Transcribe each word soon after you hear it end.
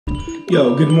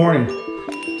Yo, good morning.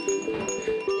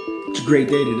 It's a great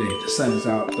day today. The sun is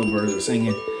out, the birds are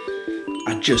singing.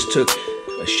 I just took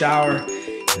a shower,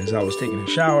 and as I was taking a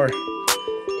shower,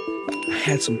 I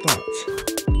had some thoughts.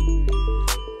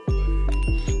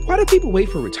 Why do people wait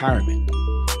for retirement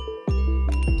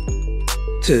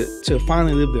to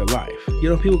finally live their life? You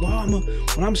know, people go,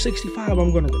 when I'm 65,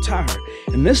 I'm gonna retire.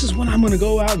 And this is when I'm gonna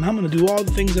go out and I'm gonna do all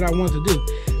the things that I want to do.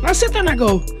 And I sit there and I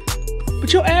go,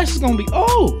 but your ass is gonna be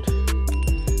old.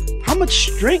 How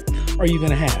much strength are you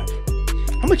gonna have?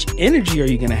 How much energy are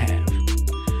you gonna have?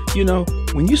 You know,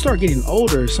 when you start getting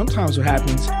older, sometimes what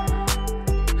happens,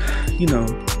 you know,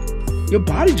 your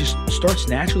body just starts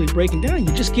naturally breaking down.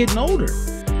 You're just getting older.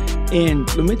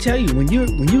 And let me tell you, when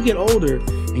you get older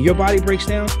and your body breaks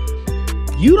down,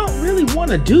 you don't really want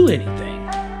to do anything.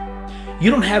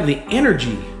 You don't have the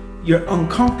energy. You're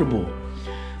uncomfortable.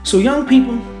 So young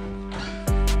people,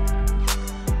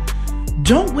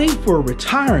 don't wait for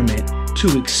retirement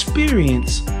to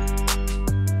experience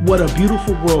what a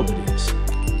beautiful world it is.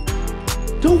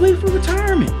 Don't wait for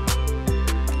retirement.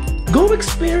 Go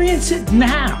experience it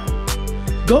now.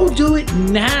 Go do it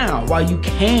now while you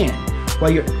can,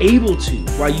 while you're able to,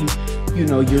 while you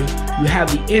have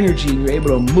the energy and you're able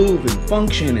to move and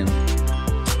function and,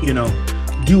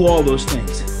 do all those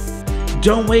things.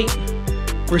 Don't wait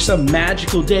for some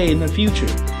magical day in the future,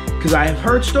 because I have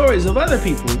heard stories of other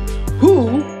people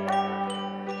who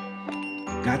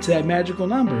got to that magical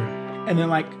number and then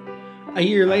like a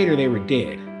year later they were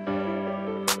dead.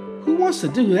 Who wants to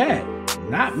do that?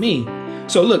 Not me.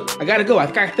 So look, I gotta go.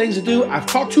 I've got things to do. I've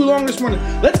talked too long this morning.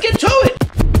 Let's get to it.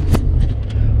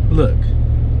 Look,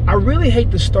 I really hate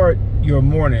to start your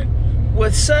morning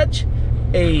with such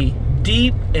a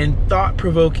deep and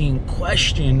thought-provoking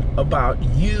question about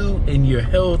you and your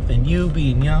health and you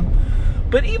being young.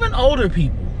 But even older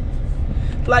people,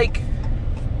 like,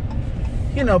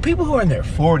 people who are in their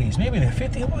 40s, maybe in their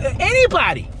 50s,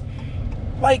 anybody.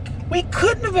 Like, we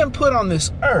couldn't have been put on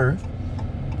this earth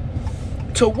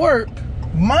to work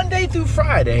Monday through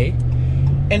Friday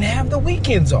and have the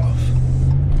weekends off.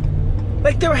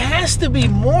 Like, there has to be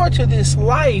more to this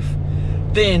life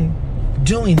than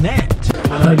doing that.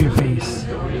 I love your face.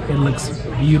 It looks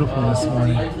beautiful this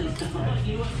morning.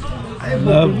 I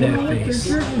love that face.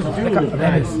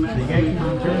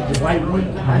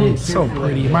 That is so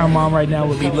pretty. My mom right now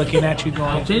would be looking at you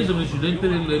going,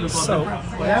 so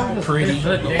pretty.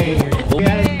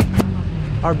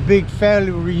 Our big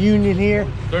family reunion here.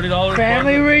 $30.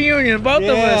 Family reunion, both of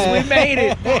us. We made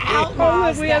it.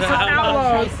 Outlaws. We have some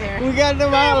outlaws. We got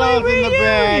them outlaws in the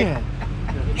bag.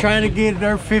 Trying to get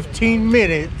their 15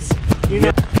 minutes.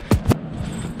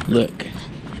 Look,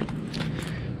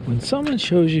 when someone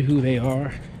shows you who they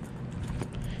are,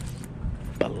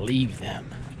 believe them.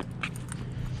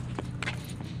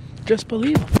 Just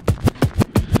believe them.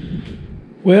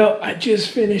 Well, I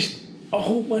just finished a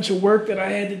whole bunch of work that I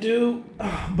had to do,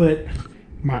 but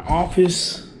my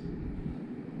office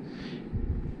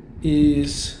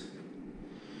is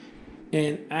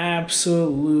an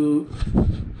absolute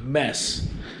mess.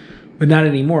 But not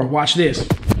anymore. Watch this.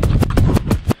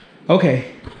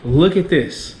 Okay, look at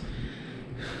this.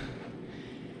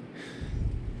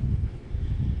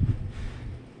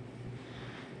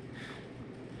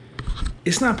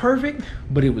 It's not perfect,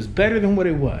 but it was better than what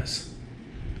it was.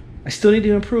 I still need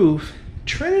to improve.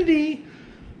 Trinity,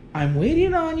 I'm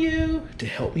waiting on you to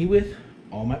help me with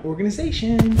all my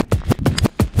organization.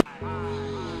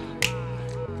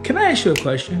 Can I ask you a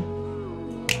question?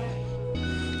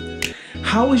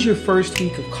 How was your first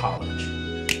week of college?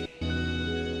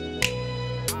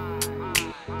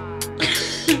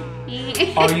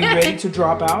 Are you ready to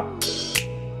drop out? Just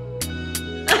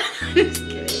kidding.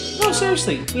 No,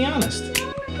 seriously, be honest. No, I'm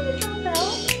not gonna drop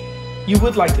out. You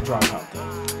would like to drop out though.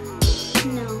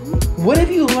 No. What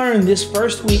have you learned this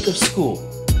first week of school?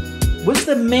 What's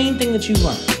the main thing that you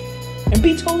learned? And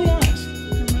be totally honest.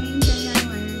 The main thing I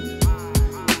learned.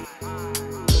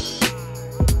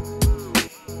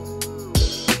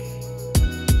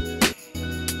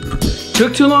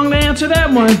 Took too long to answer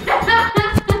that one.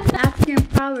 The African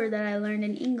proverb that I learned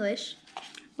in English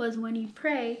was, when you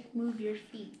pray, move your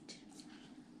feet.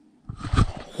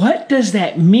 What does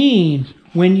that mean,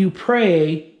 when you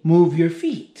pray, move your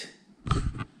feet?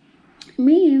 It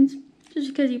means just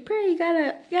because you pray, you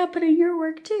gotta put in your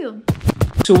work too.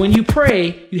 So when you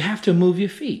pray, you have to move your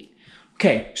feet.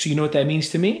 Okay, so you know what that means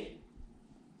to me?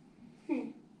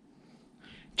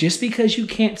 Just because you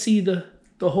can't see the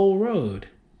whole road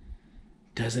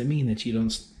doesn't mean that you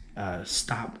don't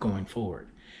stop going forward.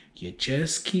 You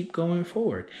just keep going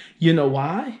forward. You know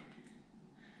why?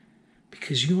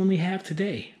 Because you only have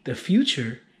today. The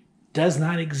future does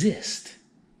not exist.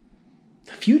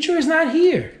 The future is not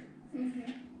here.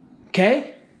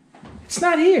 Okay? It's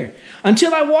not here.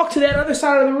 Until I walk to that other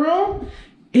side of the room,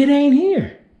 it ain't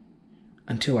here.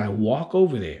 Until I walk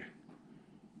over there.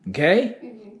 Okay?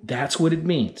 That's what it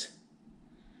means.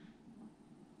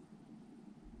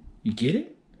 You get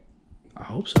it? I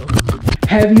hope so.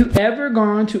 Have you ever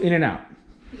gone to In-N-Out?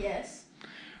 Yes.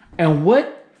 And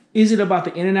what is it about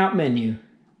the In-N-Out menu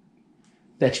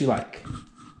that you like?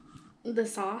 The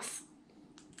sauce.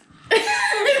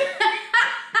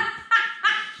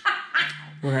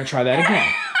 We're going to try that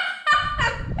again.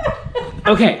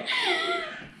 Okay.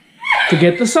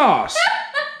 Forget the sauce.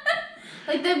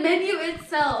 Like the menu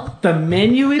itself. The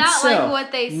menu itself. Not like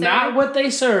what they serve. Not what they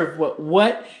serve.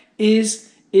 What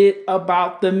is it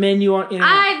about the menu on In-N-Out?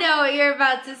 I know what you're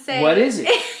about to say. What is it?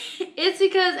 It's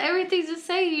because everything's the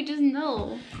same. You just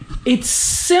know. It's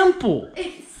simple.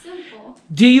 It's simple.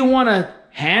 Do you want a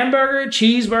hamburger,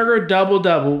 cheeseburger,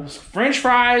 double, French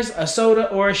fries, a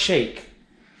soda, or a shake?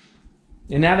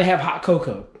 And now they have hot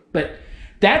cocoa. But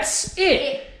that's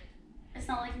it. It's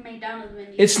not like a McDonald's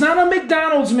menu. It's not a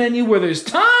McDonald's menu where there's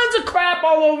tons of crap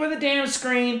all over the damn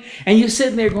screen and you're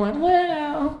sitting there going,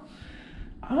 well,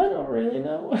 I don't really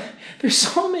know. There's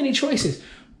so many choices.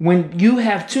 When you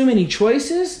have too many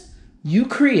choices, you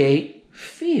create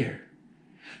fear.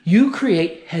 You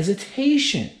create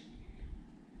hesitation.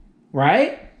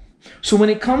 Right? So when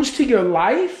it comes to your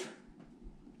life,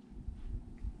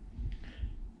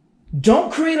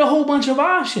 don't create a whole bunch of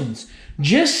options.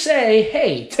 Just say,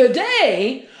 hey,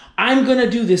 today I'm going to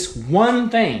do this one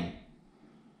thing.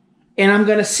 And I'm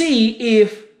going to see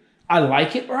if I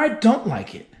like it or I don't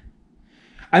like it.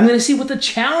 I'm going to see what the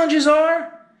challenges are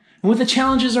and what the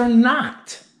challenges are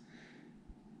not.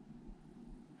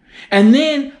 And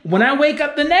then when I wake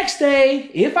up the next day,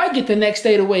 if I get the next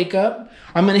day to wake up,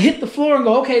 I'm going to hit the floor and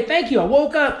go, okay, thank you. I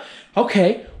woke up.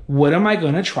 Okay, what am I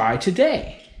going to try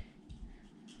today?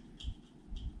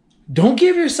 Don't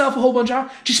give yourself a whole bunch of,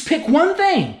 just pick one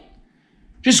thing.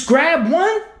 Just grab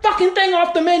one fucking thing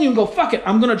off the menu and go, fuck it,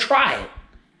 I'm going to try it.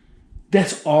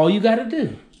 That's all you got to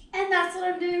do. And that's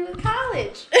what I'm doing with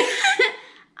college.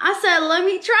 I said, let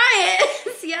me try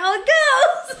it. See how it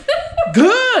goes.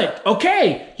 Good.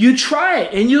 Okay. You try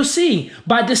it and you'll see.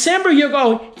 By December, you'll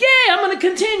go, yeah, I'm going to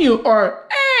continue. Or,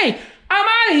 hey, I'm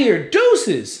out of here.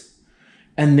 Deuces.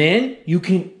 And then you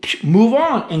can move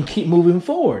on and keep moving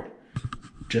forward.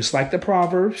 Just like the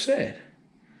proverb said.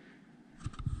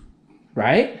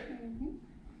 Right?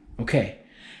 Okay.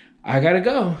 I got to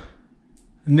go.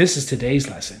 And this is today's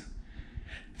lesson.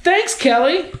 Thanks,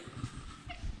 Kelly.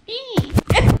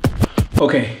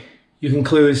 Okay. You can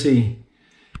clearly see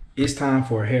it's time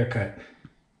for a haircut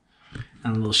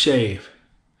and a little shave.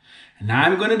 And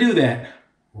I'm going to do that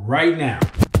right now.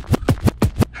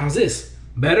 How's this?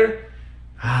 Better?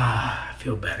 I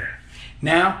feel better.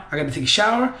 Now, I got to take a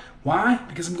shower. Why?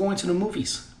 Because I'm going to the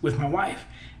movies with my wife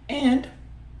and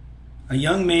a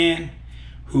young man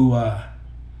who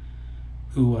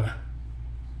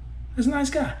is a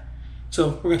nice guy. So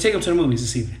we're going to take him to the movies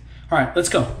this evening. All right, let's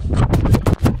go.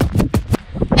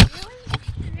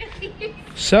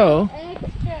 So,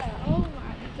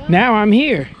 now I'm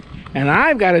here and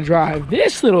I've got to drive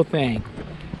this little thing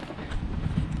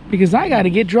because I got to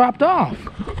get dropped off.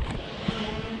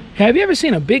 Have you ever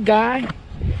seen a big guy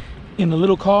in a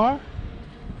little car?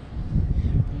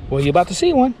 Well, you're about to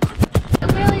see one.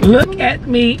 Look at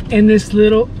me in this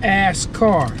little ass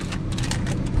car.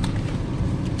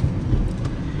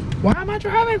 Why am I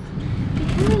driving?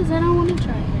 Because I don't want to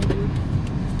try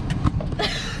it.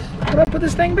 How do I put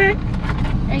this thing back?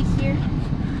 Right here.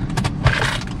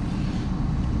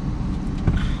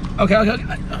 Okay.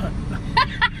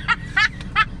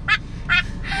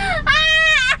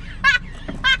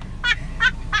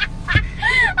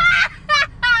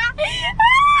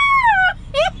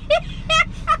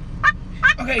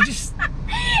 Okay,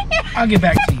 I'll get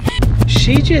back to you.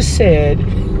 She just said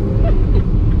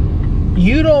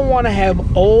you don't want to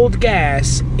have old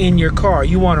gas in your car.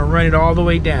 You want to run it all the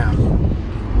way down.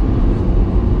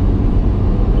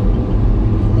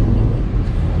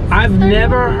 I've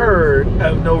never heard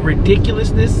of no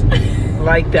ridiculousness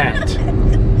like that.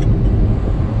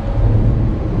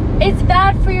 It's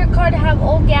bad for your car to have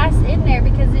old gas in there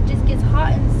because it just gets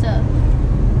hot and stuff.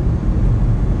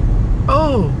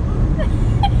 Oh.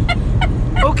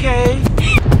 Okay.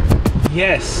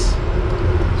 Yes.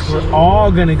 We're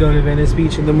all gonna go to Venice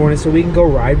Beach in the morning so we can go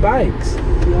ride bikes.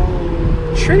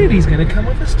 Trinity's gonna come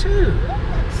with us too.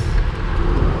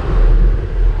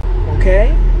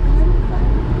 Okay?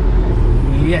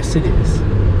 Yes, it is.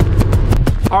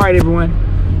 All right,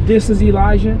 everyone. This is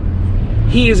Elijah.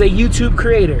 He is a YouTube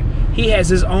creator. He has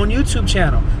his own YouTube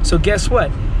channel. So guess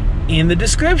what? In the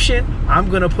description, I'm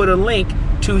going to put a link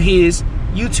to his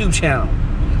YouTube channel.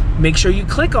 Make sure you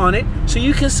click on it so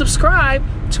you can subscribe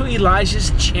to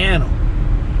Elijah's channel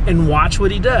and watch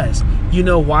what he does. You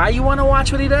know why you want to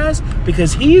watch what he does?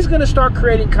 Because he's going to start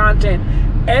creating content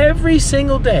every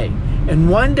single day. And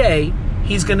one day,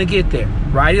 he's going to get there.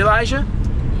 Right, Elijah?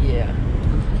 Yeah.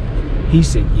 He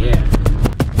said, yeah.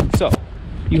 So,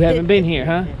 you haven't been here,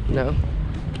 huh? No.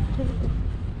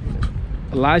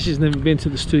 Elijah's never been to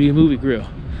the Studio Movie Grill.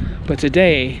 But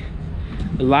today,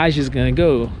 Elijah's going to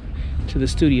go to the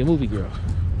Studio Movie Grill.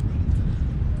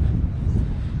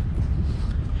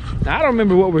 Now, I don't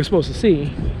remember what we're supposed to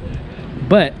see,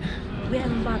 but We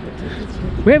haven't bought the tickets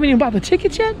yet. we haven't even bought the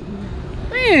tickets yet?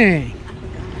 Man.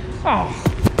 Oh.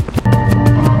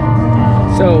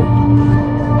 So,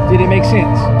 did it make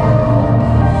sense?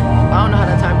 I don't know how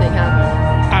that time thing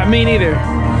happened. Me neither.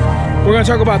 We're gonna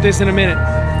talk about this in a minute.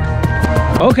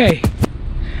 Okay.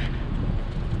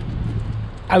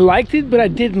 I liked it, but I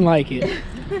didn't like it.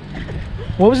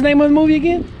 What was the name of the movie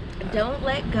again? Don't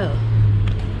Let Go.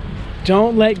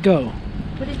 Don't Let Go.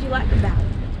 What did you like about it?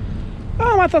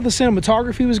 I thought the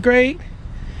cinematography was great.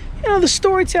 You know, the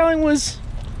storytelling was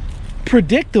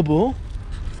predictable.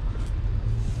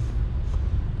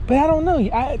 But I don't know.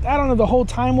 I don't know, the whole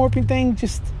time warping thing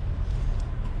just...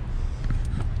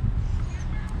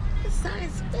 It's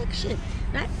science fiction.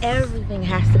 Not everything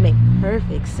has to make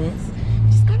perfect sense.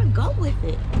 You just gotta go with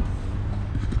it.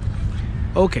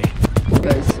 Okay.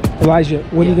 Guys, Elijah,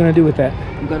 what are you gonna do with that?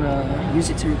 I'm gonna use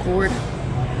it to record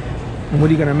And what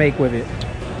are you gonna make with it?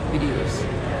 videos.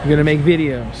 You're gonna make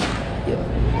videos.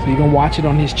 Yeah. So you're gonna watch it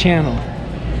on his channel.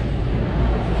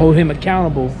 Hold him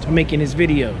accountable to making his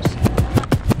videos.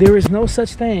 There is no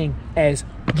such thing as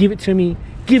give it to me,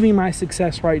 give me my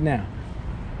success right now.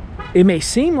 It may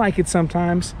seem like it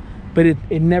sometimes, but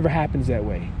it never happens that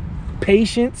way.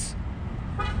 Patience,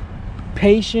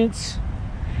 patience,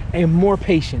 and more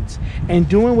patience. And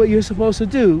doing what you're supposed to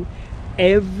do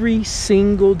every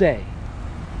single day.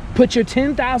 Put your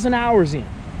 10,000 hours in.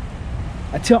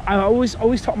 I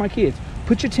always taught my kids,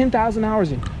 put your 10,000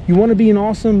 hours in. You want to be an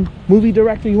awesome movie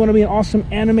director, you want to be an awesome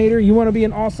animator, you want to be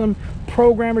an awesome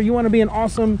programmer, you want to be an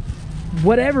awesome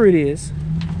whatever it is,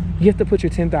 you have to put your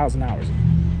 10,000 hours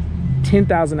in.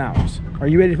 10,000 hours. Are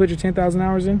you ready to put your 10,000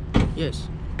 hours in? Yes.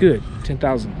 Good.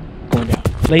 10,000 going down.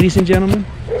 Ladies and gentlemen,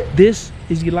 this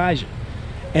is Elijah.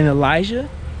 And Elijah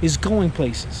is going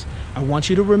places. I want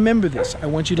you to remember this. I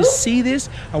want you to see this.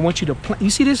 I want you to, you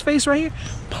see this face right here?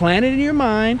 Plant it in your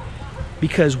mind,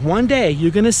 because one day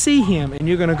you're going to see him and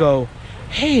you're going to go,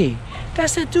 hey,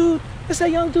 that's that dude, that's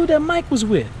that young dude that Mike was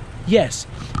with. Yes,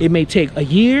 it may take a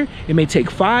year, it may take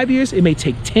 5 years, it may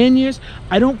take 10 years.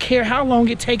 I don't care how long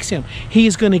it takes him. He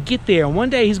is going to get there. And one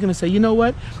day he's going to say, you know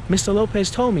what? Mr.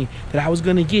 Lopez told me that I was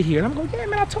going to get here. And I'm going, yeah,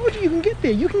 man, I told you you can get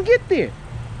there. You can get there.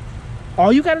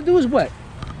 All you got to do is what?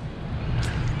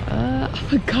 I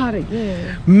forgot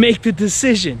again. Make the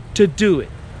decision to do it,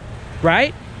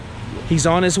 right? He's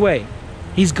on his way.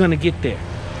 He's gonna get there.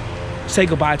 Say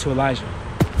goodbye to Elijah.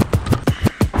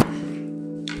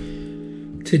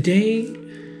 Today,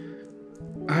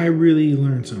 I really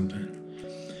learned something.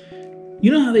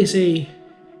 You know how they say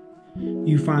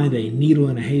you find a needle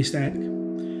in a haystack?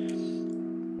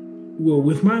 Well,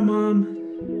 with my mom,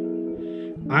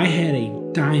 I had a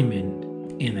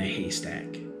diamond in a haystack.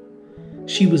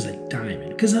 She was a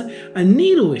diamond, because a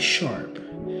needle is sharp.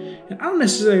 And I don't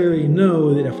necessarily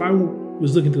know that if I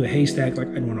was looking through a haystack, like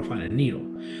I'd want to find a needle.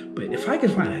 But if I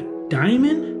could find a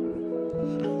diamond,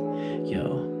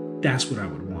 yo, that's what I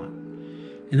would want.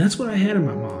 And that's what I had in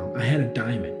my mom. I had a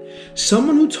diamond.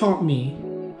 Someone who taught me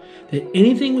that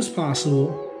anything was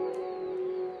possible.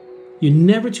 You're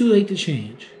never too late to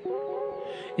change.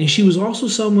 And she was also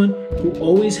someone who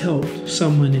always helped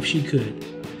someone if she could.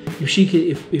 If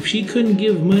she couldn't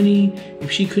give money, if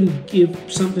she couldn't give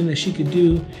something that she could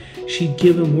do, she'd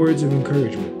give them words of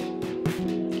encouragement.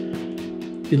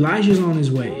 Elijah's on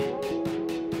his way.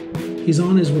 He's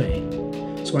on his way.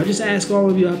 So I just ask all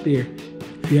of you out there,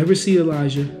 if you ever see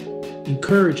Elijah,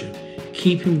 encourage him.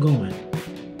 Keep him going.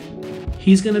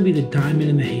 He's going to be the diamond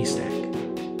in the haystack.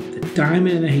 The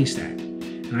diamond in the haystack.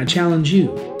 And I challenge you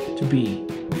to be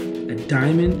a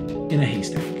diamond in a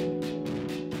haystack.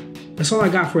 That's all I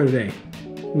got for today.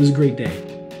 It was a great day.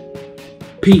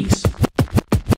 Peace.